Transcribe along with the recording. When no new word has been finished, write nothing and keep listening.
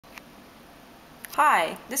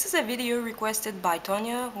Hi, this is a video requested by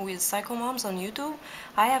Tonya, who is Psychomoms on YouTube.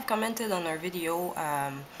 I have commented on her video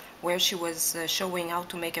where she was showing how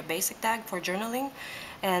to make a basic tag for journaling,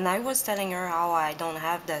 and I was telling her how I don't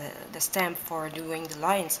have the stamp for doing the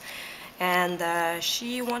lines, and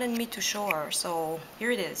she wanted me to show her, so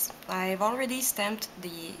here it is. I've already stamped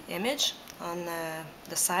the image on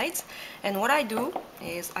the sides, and what I do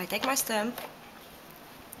is I take my stamp,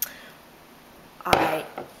 I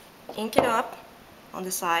ink it up on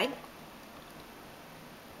the side,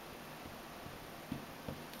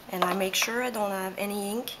 and I make sure I don't have any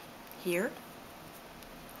ink here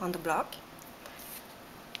on the block.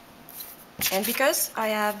 And because I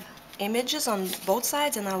have images on both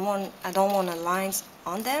sides and I don't want the lines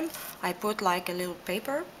on them, I put like a little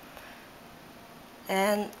paper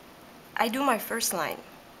and I do my first line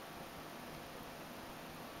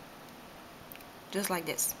just like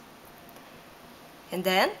this, and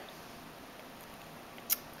then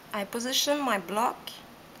I position my block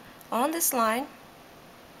on this line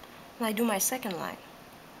and I do my second line.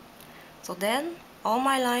 So then all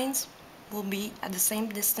my lines will be at the same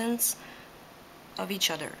distance of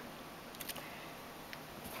each other,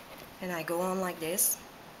 and I go on like this.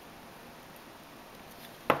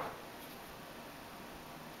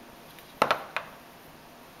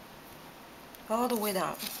 All the way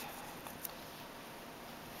down.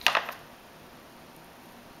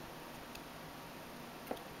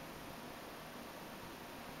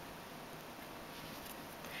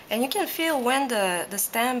 And you can feel when the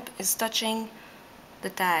stamp is touching the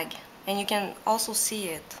tag, and you can also see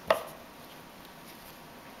it.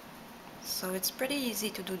 So it's pretty easy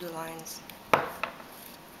to do the lines.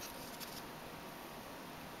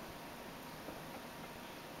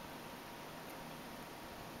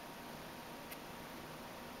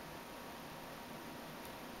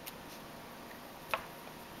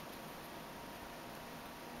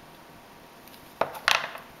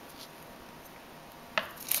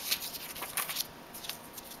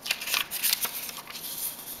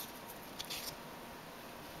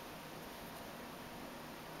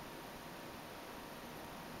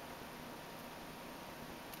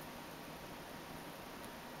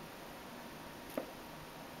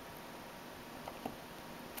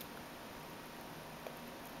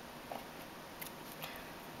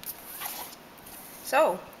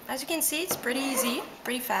 So, as you can see, it's pretty easy,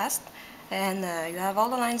 pretty fast, and you have all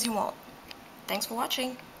the lines you want. Thanks for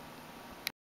watching.